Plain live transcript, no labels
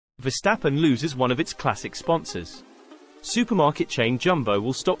Verstappen loses one of its classic sponsors. Supermarket chain Jumbo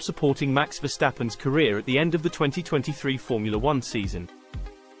will stop supporting Max Verstappen's career at the end of the 2023 Formula One season.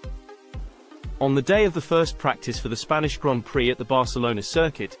 On the day of the first practice for the Spanish Grand Prix at the Barcelona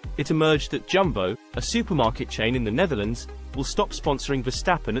circuit, it emerged that Jumbo, a supermarket chain in the Netherlands, will stop sponsoring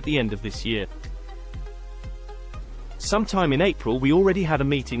Verstappen at the end of this year. Sometime in April we already had a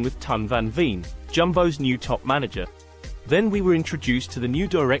meeting with Ton van Veen, Jumbo's new top manager. Then we were introduced to the new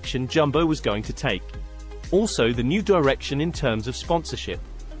direction Jumbo was going to take. Also the new direction in terms of sponsorship.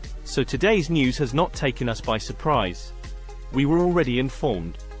 So today's news has not taken us by surprise. We were already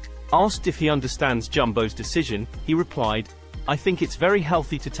informed. Asked if he understands Jumbo's decision, he replied, "I think it's very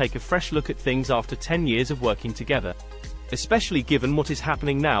healthy to take a fresh look at things after 10 years of working together. Especially given what is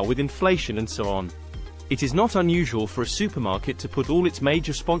happening now with inflation and so on. It is not unusual for a supermarket to put all its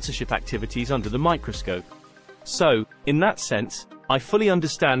major sponsorship activities under the microscope. So, in that sense, I fully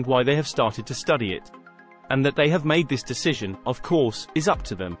understand why they have started to study it. And that they have made this decision, of course, is up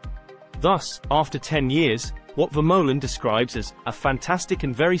to them." Thus, after 10 years, what Vermeulen describes as a fantastic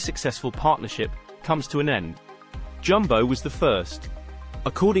and very successful partnership comes to an end. Jumbo was the first.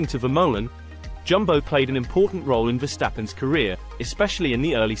 According to Vermeulen, Jumbo played an important role in Verstappen's career, especially in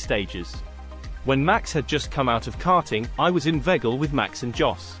the early stages. When Max had just come out of karting, I was in Veghel with Max and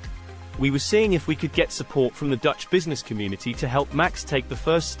Jos. We were seeing if we could get support from the Dutch business community to help Max take the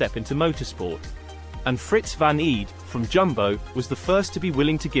first step into motorsport. And Frits van Eede, from Jumbo, was the first to be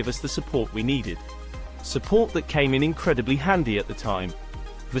willing to give us the support we needed. Support that came in incredibly handy at the time.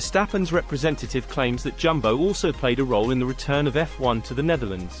 Verstappen's representative claims that Jumbo also played a role in the return of F1 to the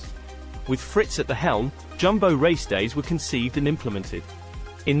Netherlands. With Frits at the helm, Jumbo race days were conceived and implemented.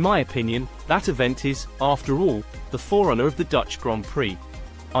 In my opinion, that event is, after all, the forerunner of the Dutch Grand Prix.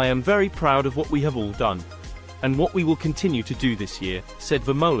 I am very proud of what we have all done. And what we will continue to do this year, said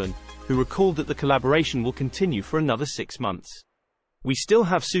Vermeulen, who recalled that the collaboration will continue for another 6 months. We still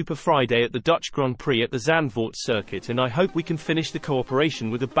have Super Friday at the Dutch Grand Prix at the Zandvoort circuit, and I hope we can finish the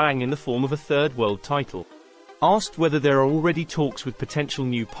cooperation with a bang in the form of a third world title. Asked whether there are already talks with potential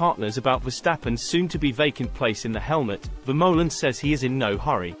new partners about Verstappen's soon-to-be vacant place in the helmet, Vermeulen says he is in no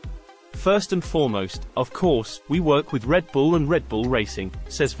hurry. First and foremost, of course, we work with Red Bull and Red Bull Racing,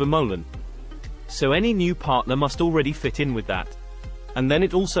 says Vermeulen. So any new partner must already fit in with that. And then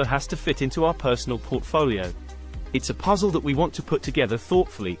it also has to fit into our personal portfolio. It's a puzzle that we want to put together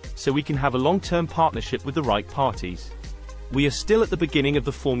thoughtfully, so we can have a long-term partnership with the right parties. We are still at the beginning of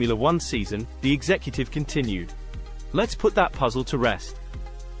the Formula One season, the executive continued. Let's put that puzzle to rest.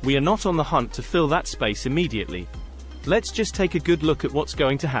 We are not on the hunt to fill that space immediately. Let's just take a good look at what's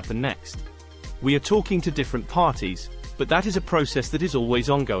going to happen next. We are talking to different parties, but that is a process that is always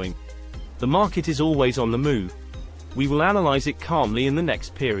ongoing. The market is always on the move. We will analyze it calmly in the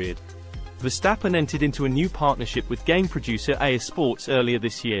next period. Verstappen entered into a new partnership with game producer EA Sports earlier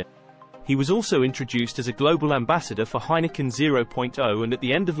this year. He was also introduced as a global ambassador for Heineken 0.0 and at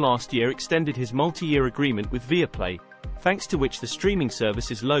the end of last year extended his multi-year agreement with Viaplay, thanks to which the streaming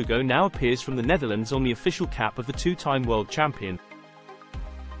service's logo now appears from the Netherlands on the official cap of the two-time world champion.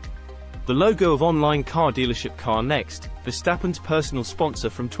 The logo of online car dealership Car Next, Verstappen's personal sponsor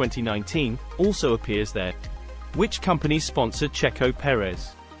from 2019, also appears there. Which companies sponsor Checo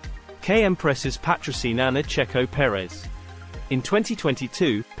Perez? Que empresas patrocinan a Checo Perez? In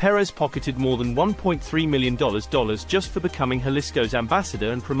 2022, Perez pocketed more than $1.3 million just for becoming Jalisco's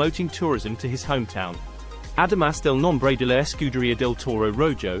ambassador and promoting tourism to his hometown. Además del nombre de la escudería del Toro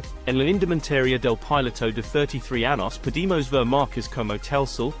Rojo, en la indumentaria del piloto de 33 años podemos ver marcas como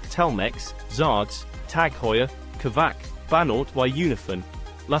Telcel, Telmex, Zards, Tag Heuer, Kavak, Banort y Unifin,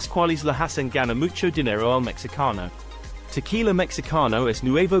 las cuales le hacen gana mucho dinero al mexicano. Tequila Mexicano es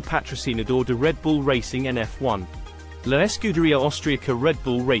nuevo patrocinador de Red Bull Racing en F1. La escudería austríaca Red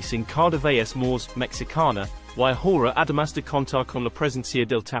Bull Racing cada vez más mexicana, y ahora además de contar con la presencia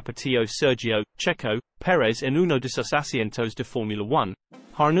del tapatío Sergio, Checo, Perez en uno de sus asientos de Formula 1,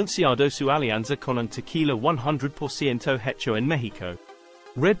 ha anunciado su alianza con un tequila 100% hecho en México.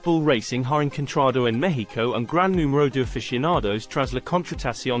 Red Bull Racing ha encontrado en México un gran número de aficionados tras la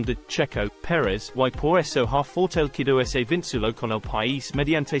contratación de Checo Perez y por eso ha fortalecido ese vínculo con el país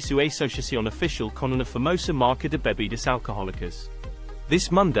mediante su asociación oficial con una famosa marca de bebidas alcohólicas.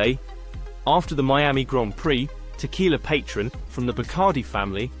 This Monday, after the Miami Grand Prix, Tequila Patron, from the Bacardi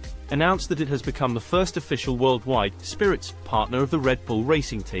family, announced that it has become the first official worldwide spirits partner of the Red Bull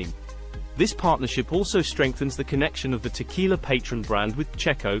Racing team. This partnership also strengthens the connection of the Tequila Patron brand with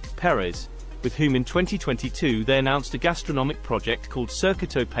Checo Perez, with whom in 2022 they announced a gastronomic project called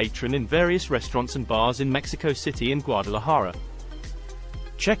Circuito Patron in various restaurants and bars in Mexico City and Guadalajara.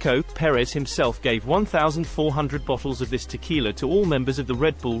 Checo Perez himself gave 1,400 bottles of this tequila to all members of the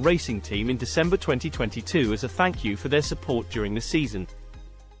Red Bull Racing team in December 2022 as a thank you for their support during the season.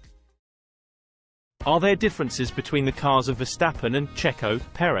 Are there differences between the cars of Verstappen and Checo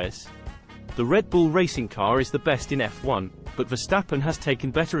Perez? The Red Bull racing car is the best in F1, but Verstappen has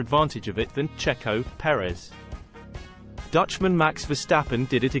taken better advantage of it than Checo Perez. Dutchman Max Verstappen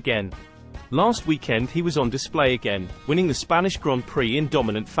did it again. Last weekend he was on display again, winning the Spanish Grand Prix in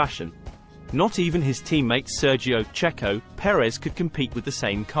dominant fashion. Not even his teammate Sergio Checo Perez could compete with the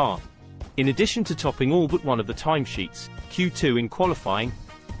same car. In addition to topping all but one of the timesheets, Q2 in qualifying,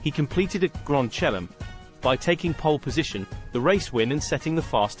 he completed a Grand Chelem by taking pole position, the race win and setting the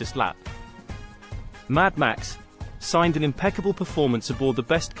fastest lap. Mad Max signed an impeccable performance aboard the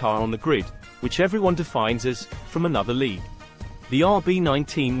best car on the grid, which everyone defines as from another league. The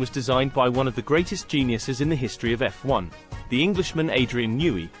RB19 was designed by one of the greatest geniuses in the history of F1, the Englishman Adrian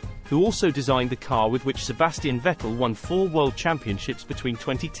Newey, who also designed the car with which Sebastian Vettel won 4 world championships between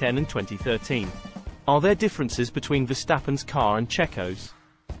 2010 and 2013. Are there differences between Verstappen's car and Checo's?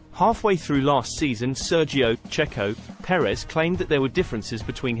 Halfway through last season, Sergio Checo Perez claimed that there were differences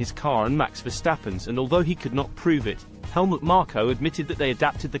between his car and Max Verstappen's, and although he could not prove it, Helmut Marko admitted that they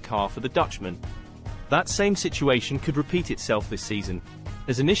adapted the car for the Dutchman. That same situation could repeat itself this season,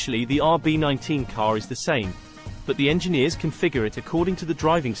 as initially the RB19 car is the same, but the engineers configure it according to the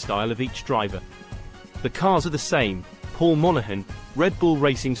driving style of each driver. The cars are the same, Paul Monahan, Red Bull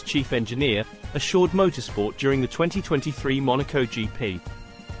Racing's chief engineer, assured Motorsport during the 2023 Monaco GP.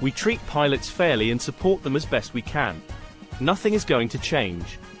 We treat pilots fairly and support them as best we can. Nothing is going to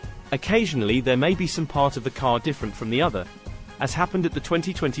change. Occasionally there may be some part of the car different from the other, as happened at the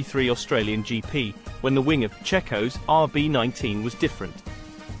 2023 Australian GP, when the wing of Checo's RB19 was different.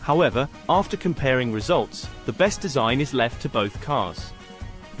 However, after comparing results, the best design is left to both cars.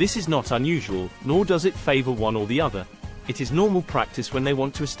 This is not unusual, nor does it favor one or the other. It is normal practice when they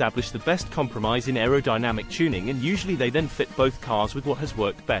want to establish the best compromise in aerodynamic tuning, and usually they then fit both cars with what has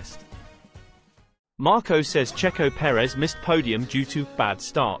worked best. Marko says Checo Perez missed podium due to bad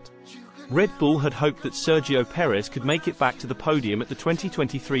start. Red Bull had hoped that Sergio Perez could make it back to the podium at the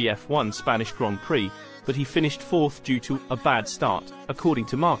 2023 F1 Spanish Grand Prix, but he finished 4th due to a bad start, according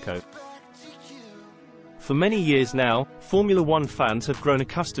to Marko. For many years now, Formula One fans have grown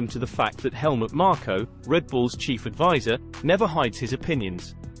accustomed to the fact that Helmut Marko, Red Bull's chief advisor, never hides his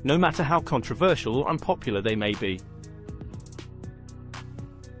opinions, no matter how controversial or unpopular they may be.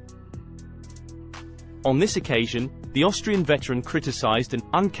 On this occasion, the Austrian veteran criticized an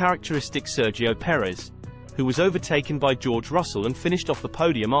uncharacteristic Sergio Perez, who was overtaken by George Russell and finished off the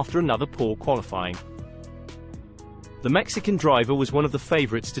podium after another poor qualifying. The Mexican driver was one of the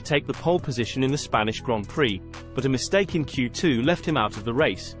favorites to take the pole position in the Spanish Grand Prix, but a mistake in Q2 left him out of the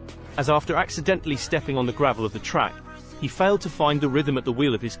race, as after accidentally stepping on the gravel of the track, he failed to find the rhythm at the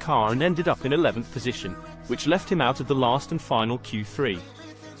wheel of his car and ended up in 11th position, which left him out of the last and final Q3.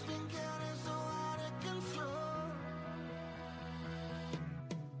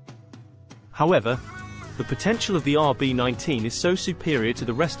 However, the potential of the RB19 is so superior to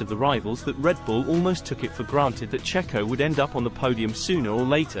the rest of the rivals that Red Bull almost took it for granted that Checo would end up on the podium sooner or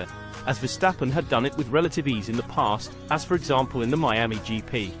later, as Verstappen had done it with relative ease in the past, as for example in the Miami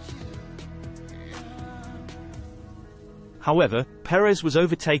GP. However, Perez was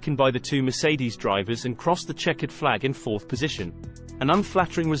overtaken by the two Mercedes drivers and crossed the checkered flag in 4th position, an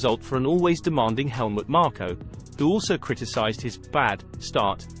unflattering result for an always demanding Helmut Marko, who also criticized his bad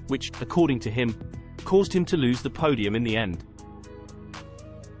start, which, according to him, caused him to lose the podium in the end.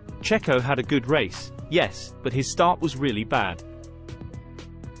 Checo had a good race, yes, but his start was really bad.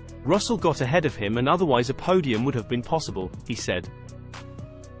 Russell got ahead of him and otherwise a podium would have been possible, he said.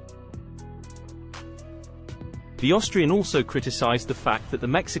 The Austrian also criticized the fact that the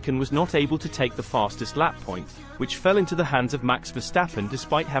Mexican was not able to take the fastest lap point, which fell into the hands of Max Verstappen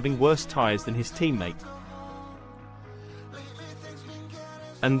despite having worse tires than his teammate.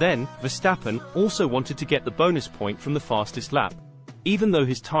 And then, Verstappen also wanted to get the bonus point from the fastest lap, even though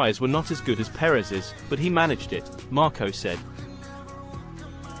his tires were not as good as Perez's, but he managed it, Marko said.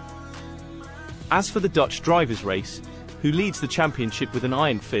 As for the Dutch drivers' race, who leads the championship with an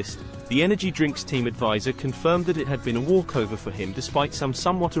iron fist, the energy drinks team advisor confirmed that it had been a walkover for him despite some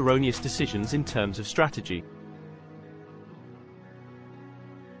somewhat erroneous decisions in terms of strategy.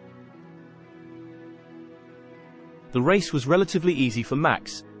 The race was relatively easy for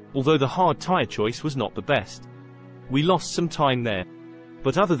Max, although the hard tyre choice was not the best. We lost some time there.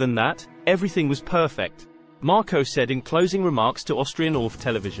 But other than that, everything was perfect, Marko said in closing remarks to Austrian ORF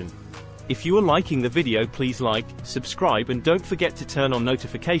television. If you are liking the video, please like, subscribe and don't forget to turn on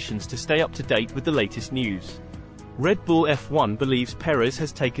notifications to stay up to date with the latest news. Red Bull F1 believes PÉREZ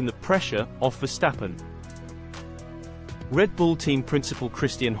has taken the pressure off Verstappen. Red Bull team principal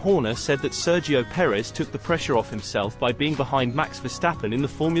Christian Horner said that Sergio Perez took the pressure off himself by being behind Max Verstappen in the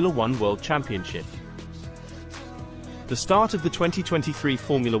Formula One World Championship. The start of the 2023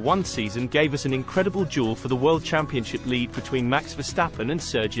 Formula One season gave us an incredible duel for the World Championship lead between Max Verstappen and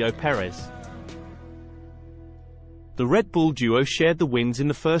Sergio Perez. The Red Bull duo shared the wins in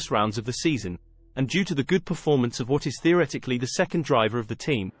the first rounds of the season, and due to the good performance of what is theoretically the second driver of the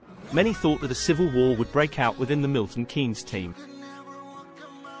team, many thought that a civil war would break out within the Milton Keynes team.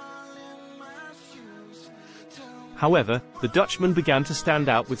 However, the Dutchman began to stand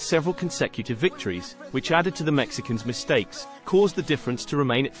out with several consecutive victories, which added to the Mexican's mistakes, caused the difference to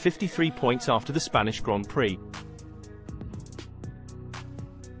remain at 53 points after the Spanish Grand Prix.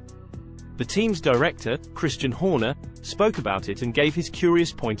 The team's director, Christian Horner, spoke about it and gave his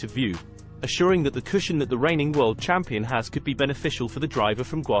curious point of view, assuring that the cushion that the reigning world champion has could be beneficial for the driver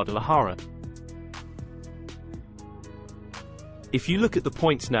from Guadalajara. If you look at the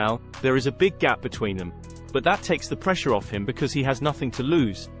points now, there is a big gap between them. But that takes the pressure off him because he has nothing to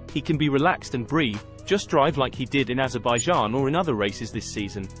lose. He can be relaxed and breathe, just drive like he did in Azerbaijan or in other races this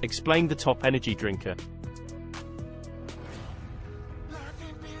season, explained the top energy drinker.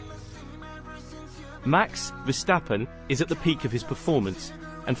 Max Verstappen is at the peak of his performance,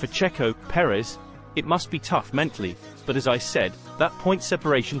 and for Checo Perez, it must be tough mentally, but as I said, that point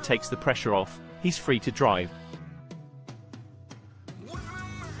separation takes the pressure off. He's free to drive.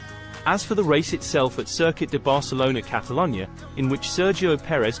 As for the race itself at Circuit de Barcelona Catalunya, in which Sergio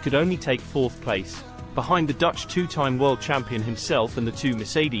Perez could only take 4th place, behind the Dutch two-time world champion himself and the two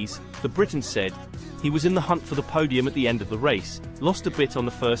Mercedes, the Briton said, he was in the hunt for the podium at the end of the race, lost a bit on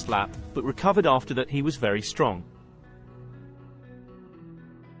the first lap, but recovered after that. He was very strong.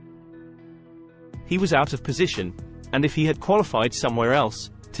 He was out of position, and if he had qualified somewhere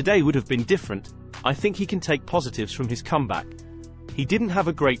else, today would have been different. I think he can take positives from his comeback. He didn't have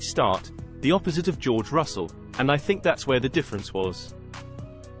a great start, the opposite of George Russell, and I think that's where the difference was.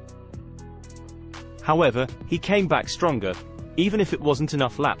 However, he came back stronger, even if it wasn't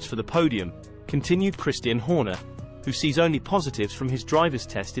enough laps for the podium, continued Christian Horner, who sees only positives from his driver's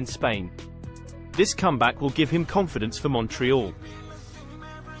test in Spain. This comeback will give him confidence for Montreal.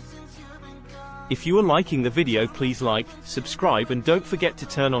 If you are liking the video, please like, subscribe and don't forget to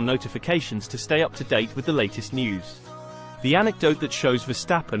turn on notifications to stay up to date with the latest news. The anecdote that shows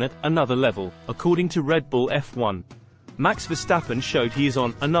Verstappen at another level, according to Red Bull F1. Max Verstappen showed he is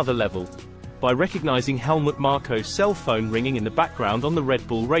on another level by recognizing Helmut Marko's cell phone ringing in the background on the Red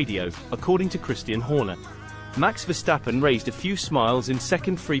Bull radio, according to Christian Horner. Max Verstappen raised a few smiles in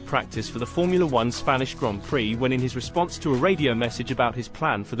second free practice for the Formula One Spanish Grand Prix when, in his response to a radio message about his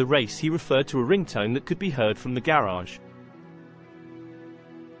plan for the race, he referred to a ringtone that could be heard from the garage.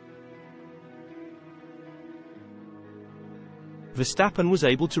 Verstappen was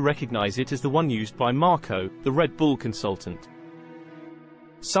able to recognize it as the one used by Marko, the Red Bull consultant.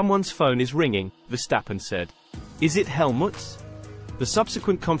 Someone's phone is ringing, Verstappen said. Is it Helmut's? The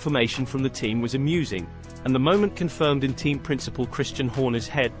subsequent confirmation from the team was amusing, and the moment confirmed in team principal Christian Horner's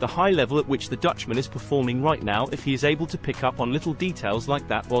head the high level at which the Dutchman is performing right now if he is able to pick up on little details like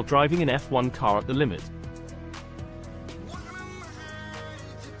that while driving an F1 car at the limit.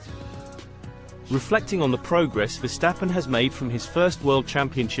 Reflecting on the progress Verstappen has made from his first World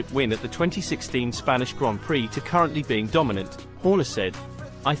Championship win at the 2016 Spanish Grand Prix to currently being dominant, Horner said,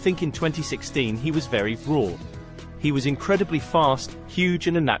 I think in 2016 he was very raw. He was incredibly fast, huge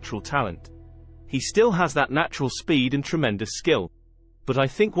and a natural talent. He still has that natural speed and tremendous skill. But I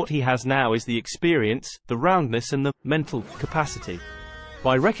think what he has now is the experience, the roundness and the mental capacity.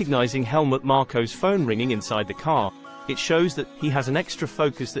 By recognizing Helmut Marko's phone ringing inside the car, it shows that he has an extra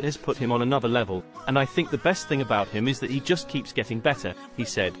focus that has put him on another level, and I think the best thing about him is that he just keeps getting better, he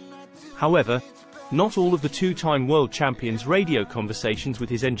said. However, not all of the two-time world champion's radio conversations with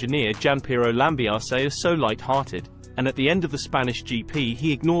his engineer Gianpiero Lambiase are so light-hearted, and at the end of the Spanish GP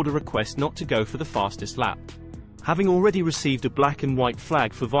he ignored a request not to go for the fastest lap. Having already received a black and white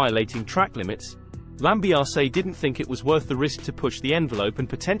flag for violating track limits, Lambiase didn't think it was worth the risk to push the envelope and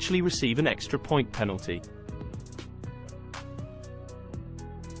potentially receive an extra point penalty.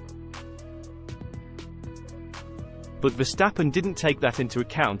 But Verstappen didn't take that into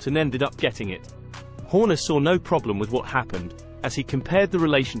account and ended up getting it. Horner saw no problem with what happened, as he compared the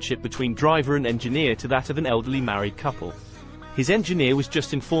relationship between driver and engineer to that of an elderly married couple. His engineer was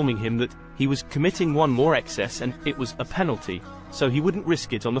just informing him that he was committing one more excess and it was a penalty, so he wouldn't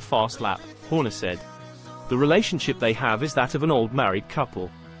risk it on the fast lap, Horner said. The relationship they have is that of an old married couple,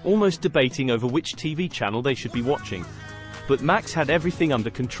 almost debating over which TV channel they should be watching. But Max had everything under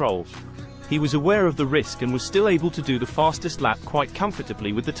control. He was aware of the risk and was still able to do the fastest lap quite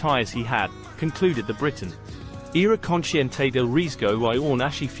comfortably with the tyres he had, concluded the Briton. Era consciente del riesgo y aún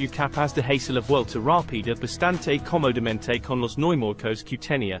así fue capaz de hacer la vuelta rápida bastante comodamente con los neumáticos que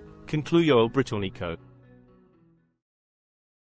tenía, concluyó el británico.